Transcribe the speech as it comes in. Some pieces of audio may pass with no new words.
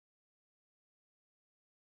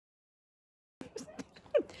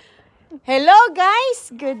Hello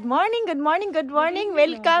guys! Good morning, good morning, good morning.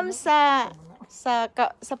 Welcome sa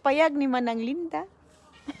payag ni Manang Linda.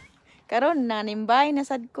 Karon na nimbay na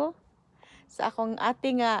sad ko sa akong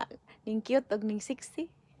ate nga ning cute og ning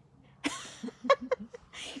sexy.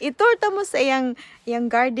 Itur ta mo sa iyang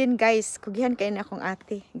garden guys. Kugihan kay na akong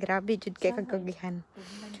ate. Grabe jud kay kag kugihan.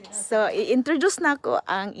 So i-introduce na ko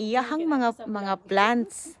ang iyahang mga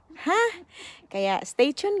plants. Ha? Kaya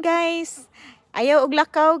stay tuned guys. Ayaw og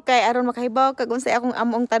lakaw kay aron makahibaw kag unsay akong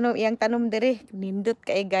among tanom iyang tanom diri. Nindot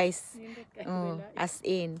kay guys. Oh, as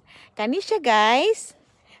in. Kani siya guys.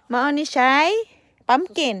 Mao ni siya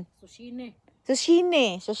pumpkin.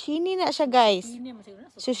 Sushine na siya guys.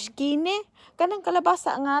 Sushine. Kanang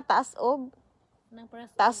kalabasa nga taas og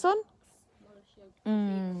taason.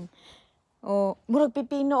 Oh, murag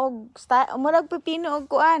pipino og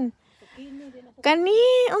kuan. Kani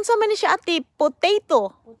unsa man ni siya ate?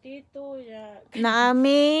 Potato ya.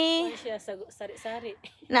 Naami siya sari-sari.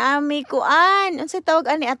 Naami kuan. Unsa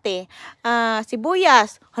tawag ani ate?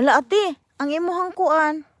 Sibuyas. Hala ate, ang imuhang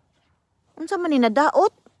kuan. Unsa man ni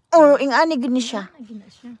nadaot? Or ingani gid ni siya?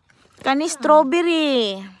 Kani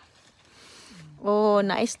strawberry. Oh,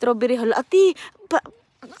 na strawberry. Hala ate,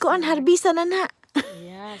 kuan harbisa na na.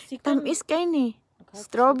 Yeah, Tamis kay ni.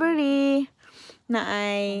 Strawberry. Na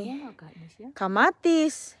ay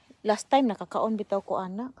kamatis. Last time nakakaon bitaw ko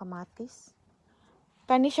ana kamatis.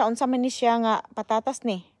 Kani siya unsa man ni siya nga patatas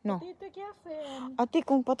ni, no? Ate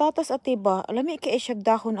kung patatas ate ba, lami kay siya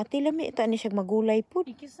dahon ate lami ta ni siya magulay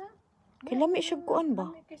pud. Kay lami siya kuan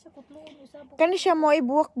ba? Kani siya mo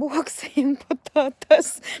ibuwak-buwak sa yung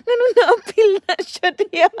patatas. Ngano na apil na siya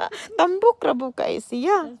diya. Tambok ra bu kay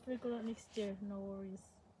siya. Next year, no worries.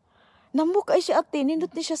 Nambok ay siya ate,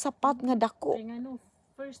 nindot ni siya sapat nga dako. Kaya nga no,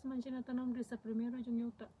 first man siya natanong din sa primero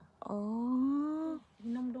yung yuta. Oh.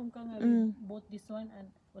 Hinamdom ka nga both this one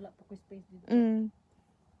and wala pa ko space dito.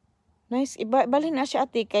 Nice. Balhin na siya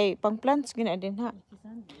ate kay pang plants gina din ha.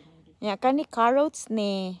 Ya kani carrots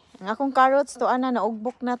ni. Ang akong carrots to ana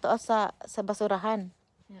naugbok na to sa basurahan.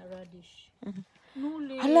 Yeah, radish.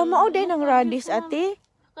 Hala mao day ng radish ate.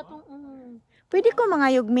 Pwede ko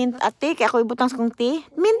mangayog mint ate kay ako ibutang sa kong tea.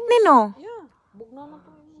 Mint ni no. Yeah, bugnaw na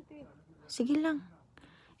to yung tea. Sige lang.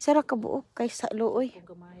 Isa ra ka buok kay sa looy.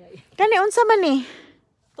 Kani unsa man ni?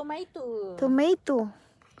 Tomato.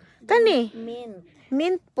 Kani?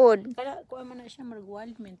 Mint pod. Kaya kuha man na siya,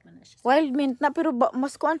 wild mint man na siya. Wild mint na pero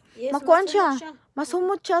mas kuan, Yes, makuan mas siya. siya. Mas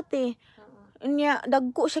humot siya ate. Unya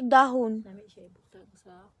dagko siya dahon. Nami siya ibutang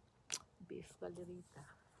sa beef calderita.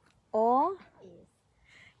 Oh.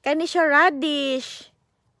 Kani siya radish.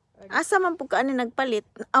 Asa man pud kaani nagpalit?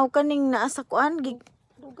 Aw kaning naa sa kuan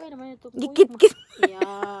Dugay naman ito. gikit-kit.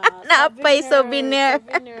 Yeah. Naapay souvenir.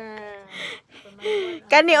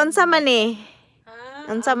 Kani unsa man ni?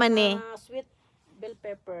 Unsa man ni? Sweet bell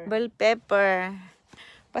pepper. Bell pepper.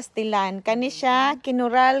 Pastilan. Kani siya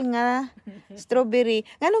kinural nga strawberry.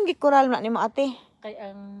 Nganong gikural na nimo ate? Kay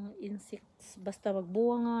ang insects basta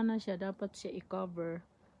magbuwang nga na siya dapat siya i-cover.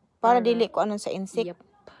 Para dili ko anon sa insect. Yep.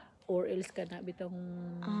 Or else kana bitong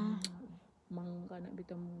kana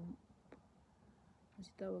bitong si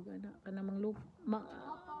tawag kana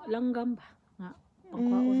langgam ba nga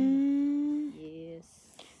pangkuhaon. Yes.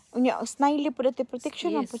 Unya snail po dati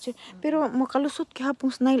protection Yes. po siya. Pero makalusot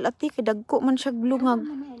gihapon snail ate kay dagko man siya glungag.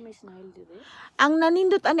 May snail dire. Ang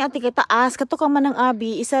nanindot ani ate kay taas kato ka man ang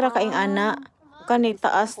abi isa ra kaing ana. Kani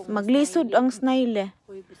taas maglisod ang snail eh.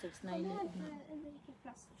 Uy bisag snail.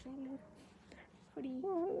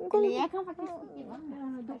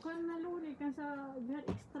 Dukan na luni kan sa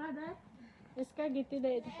extra dai. Eska giti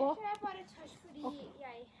dai ito po.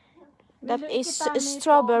 That is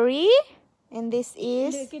strawberry and this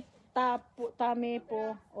is Kita po tame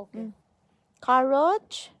po. Okay.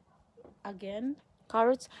 carrot. Again.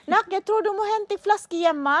 Carrots. Nak jag tror du må hämta flaska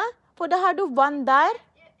hemma. För det har du vandar.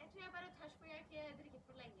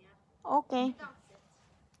 Okay.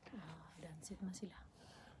 Dansit man sila.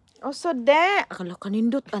 O so de. Akala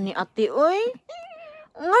kanindot ani ate oy.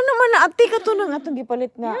 Ngano man na ate katunong atong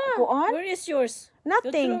gipalit nga kuan? Where is yours?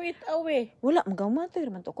 Nothing. You throw it away. Wala magamatay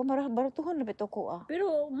man to ko baratuhon na bito ko ah.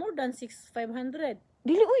 Pero more than 500.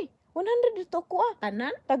 Dili oy. 100 dito ko ah.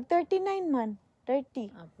 Tanan? Tag 39 man.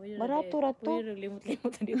 30. Barato ra to. Pero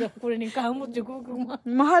limot-limot dito ako ning kamot jud ko.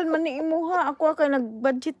 Mahal man ni imuha. Ako kay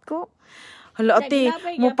nag-budget ko. Hala ate,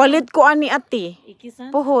 Ginabay mupalit ko ani ate.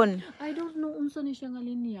 Ikisan? Pohon. I don't know unsa ni siya nga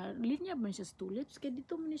linya. Linya man siya sa tulips kay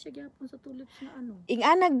dito man ni siya gyapon sa tulips na ano. Ing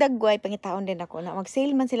anag dagway pangitaon din ako na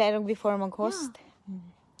mag-sale man sila before mag-host.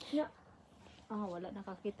 Yeah. Wala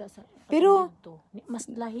nakakita sa Pero mas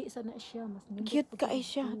lahi sana siya, mas cute ka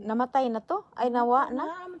siya. Namatay na to? Ay nawa na?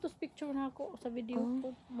 Naman to picture na ako sa video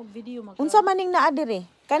ko. Mag-video Unsa maning naa dire?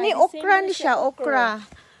 Kani Ay, okra December ni siya, siya, okra.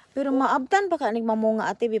 Pero maabtan pa ka ning mamunga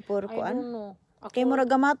ate before I ko don't know. Kay mura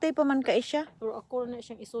gamatay pa man ka siya. Pero ako na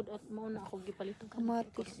siyang isod at mao na ako gipaliton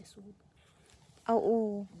Kamatis. isod.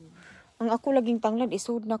 Oo. Ang ako laging tanglad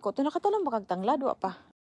isud na ko. To nakatanom ba kag tanglad wa pa?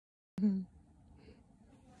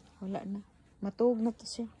 Wala na. Matuog na to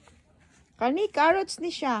siya. Kani carrots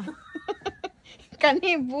ni siya.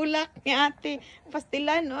 Kani bulak ni ate.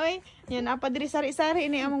 Pastilan oy. Yan apa diri sari-sari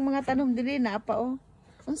ni among mga tanom diri na apa oh.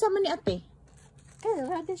 Unsa man ni ate?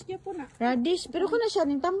 Radish niya po na. Radish, pero kuna siya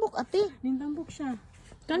ning tambok ate. Ning tambok siya.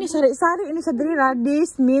 Kani sari-sari ini sa diri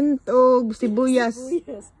radish, mint og sibuyas.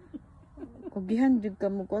 Kugihan jud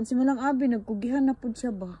ka mo kon si Manang abi nagkugihan na pud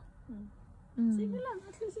siya ba. Sige lang,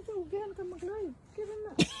 at least ito ugihan ka mag-live. Kira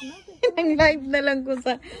na. Nang live na lang ko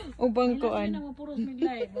sa ubang koan. Hindi na mapuros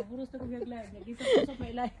mag-live. Mapuros na kong live. Nagkita ko sa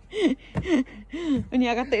may live.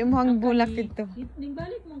 Unya ka to imong bulak dito. Ning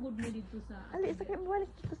balik mong good mo dito sa... Ali sa kay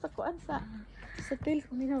balik dito sa koan sa tel.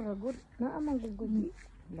 Kami na ragod. Naamang gugod.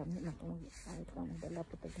 Lami na kung ay ka magdala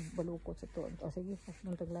po tag balukot sa tuon. O sige,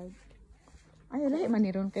 mong tag-live. Ay lahi man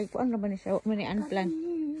ni ron kay kuan ra ba ni siya man ni unplan.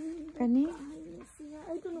 Kani?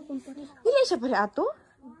 Ay, ito na kung pare. Dili siya pare ato?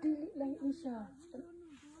 Dili lang siya.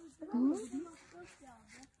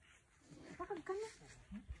 Pakag ka na.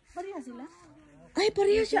 Pareha sila? Ay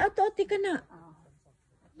pareha siya ato ati kana.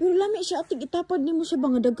 Pero lami siya ati itapad nimo siya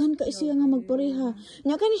ba nga daghan ka siya nga magpareha.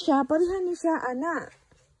 Nya kani siya pareha ni siya ana.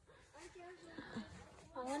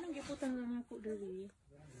 Anong giputan lang ako diri?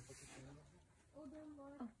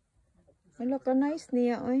 Wala ka nice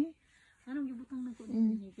niya oy. Anong gibutang na ko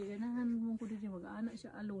diri? Kaya ganahan mo ko diri mag-anak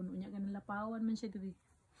siya alone. Unya ganang lapawan man siya diri.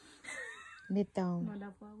 Dito.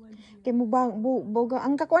 Malapawan siya. Kay mo ba boga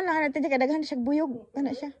ang kakuan lang natin kay daghan siya buyog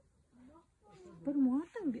kana siya. Pero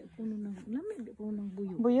muhatag di ako nang lami di ko nang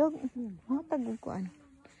buyog. Buyog. Hatag og kuan.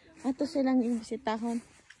 Ato silang imbisitahon.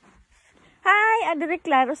 Hi, Adri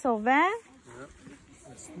Claro Sova.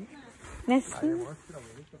 Nes.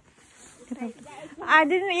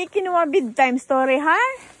 Adri ikinuwa bedtime story, ha?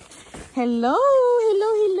 Hello, hello,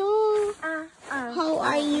 hello. How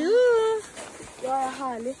are you? You're a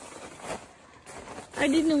holly.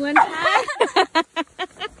 I didn't want hi.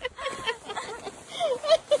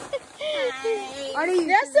 Are you?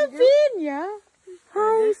 That's a fin, yeah.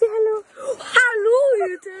 Hi, say hello. Hello,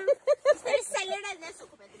 YouTube.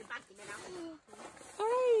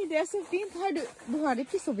 Hi, there's a fin. Du har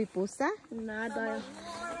ikke sovet på seg? Nada.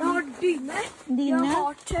 Jag har dina. Dina? Jag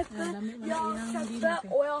har täppe. Jag har täppe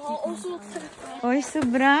och jag har också täppe. Oj, så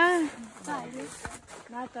bra.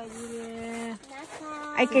 Naka yure.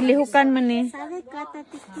 Ay, kilihukan man eh. Sabi ka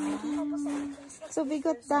tatikin. So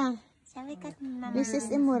bigot ta. Sabi ka na. This is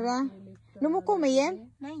imura. Dumuko mayem?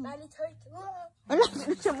 Nay. Ala,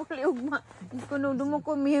 siya mo liugma. Kuno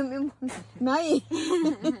dumuko mayem. Nay.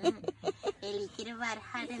 Elikir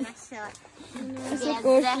hada na siya. So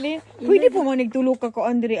costly. Pwede po mo nagtulog ka ko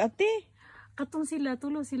Andre ate. Katong sila,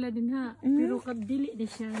 tulo sila din ha. Pero dili di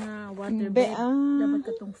siya nga water Be, bed. Dapat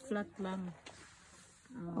katong flat lang.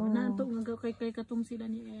 Naanto nga kay katong sila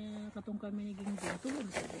ni katong kami ni Gingo. Tulo na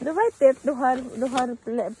sila. Duhay tip, duhar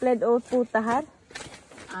pled out po tahar.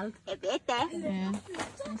 Alt. Yeah.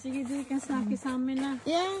 Sige, di ka sa amin na.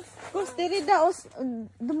 Yeah. Kung diri daos,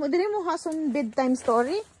 diri mo hason bedtime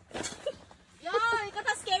story. Yo,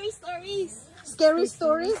 ikata scary stories. Scary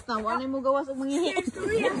stories. Nawa na mo gawas og mangihi.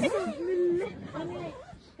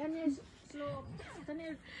 Kani slow.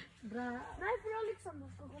 Kani bra. Nay for Alexander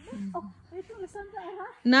ko. Oh, ito Alexander ha.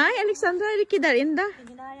 Nay, Alexandra, kidar inda.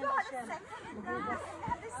 Ginaya na siya.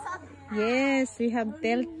 Yes, we have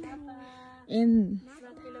telt in.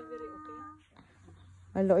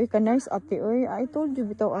 Hello, ka nice ate oy. I told you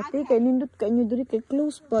bitaw ate kay nindot ka inyo diri kay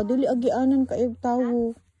close pa dili agianan ka ig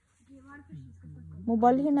tawo.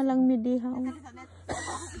 Mobalhin na lang mi diha. Parang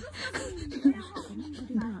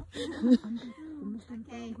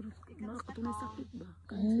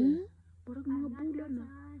mga bulan na.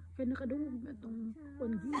 Kaya nakadungog na itong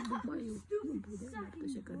panghibog bayo. Ito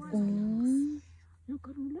siya kanina. Yung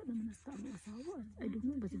karula naman na sa aming asawa. I don't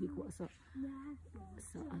know ba sige ko sa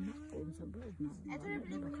anak ko sa bawag na.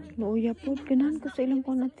 Luya po, ganahan ko sa ilang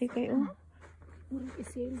kuan ate kay oh. Murang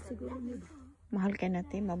isil siguro niya. Mahal kay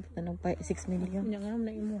nate, mabot na ng 6 million. Yung nga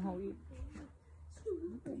na imuhaw eh.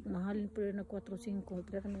 Mahalin pa rin na 4-5.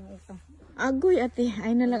 Pero kami ang utang. Agoy ate,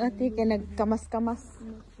 ay na lang ate kay nagkamas-kamas.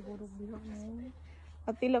 Siguro bilang mo.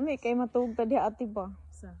 Ate lami kay matug ta diha ate ba.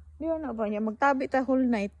 Sa? Di na ba niya magtabi ta whole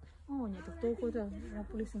night. Oh, nya tuko ta. Na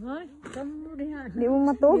pulis nga. Kamu diha. Di mo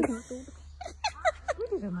matog.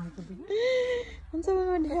 Pwede naman ko diha. Unsa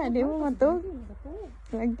man diha? Di mo matog.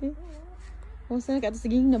 Lagi. Unsa na ka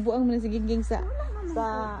siging nabuang man siging sa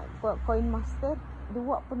coin master.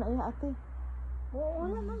 Duwa po na iya ate. Oo,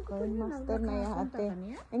 wala man ko Coin master na iya ate.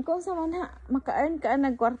 niya. Engko sa man ha maka-earn ka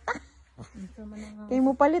nag kwarta. Unsa man nga. Kay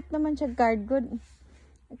mo palit naman siya card good.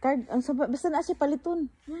 Card ang basta na siya paliton.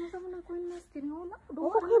 Unsa man ang coin master nga wala.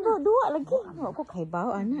 Duwa duwa lagi. Wa ko kay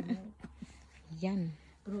bawo ana. Yan.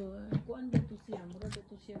 Pero kuan dito siya, mura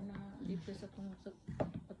dito siya na dito sa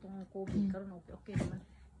atong COVID karon okay naman.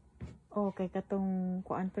 Okay katong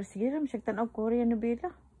kuan per sige ram siya tan-aw Korea na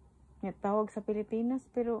bila. Nga tawag sa Pilipinas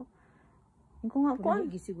pero ko nga kuan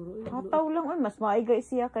Lagi siguro. hataw lang oy mas maigay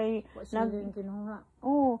siya kay Nag kinuha.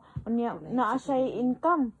 oh unya naa siya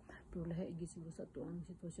income. Pero lahi gi siguro sa tuang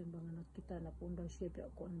sitwasyon ba nga nakita na pundang siya pero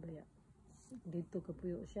kuan baya. Dito ka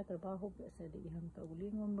puyo siya trabaho pa sa dihang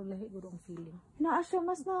kaulingon mo lahi guro ang feeling. Naa siya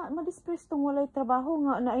mas na ma-depress tong walay trabaho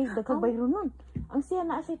nga naay daghang bayro nun. Ang siya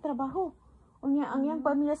naa siya trabaho. Unya ang yang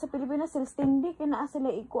pamilya sa Pilipinas self-standing kay naa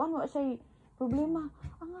sila ikuan wa siya problema.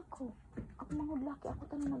 Ang ako mga laki ako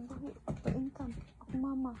tanan nagbuhi pa income. Ako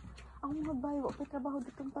mama. Ako mga bayo pa trabaho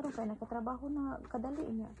dito paro kay nakatrabaho na kadali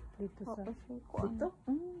niya. Dito sa dito?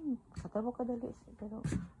 Katrabaho kadali pero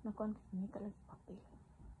nakuan ni kala papel.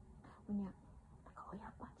 Unya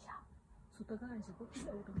nakakuyapan siya. So tagaan siya ko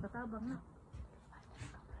ang katabang na.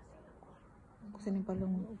 Kasi ni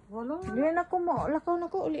palong. Wala. Dili na ko mo lakaw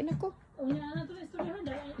na ko uli na ko. Unya na to istorya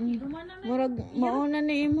dai inuman na. Murag mauna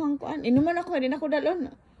ni imong kuan. Inuman ako di na ko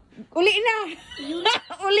dalon. Uli na.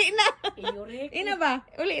 Uli na. Iyorek. Ina ba?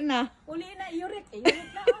 Uli na. Uli na iyorek. Iyorek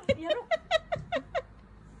na. Iyorek.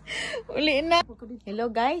 Uli na.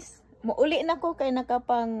 Hello guys. Muuli na ko kay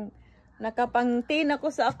nakapangti na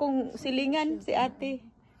ko sa akong silingan si ate.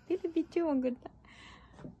 Dili video ang ganda.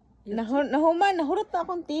 Nahuman nahurot na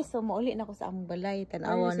akong tiso. Muuli na ko sa among balay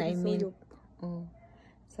tan-awa na I mean. Oh.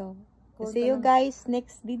 So see you guys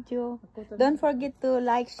next video. Don't forget to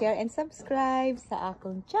like, share, and subscribe sa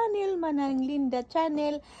akong channel, Manang Linda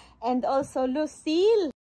channel. And also Lucille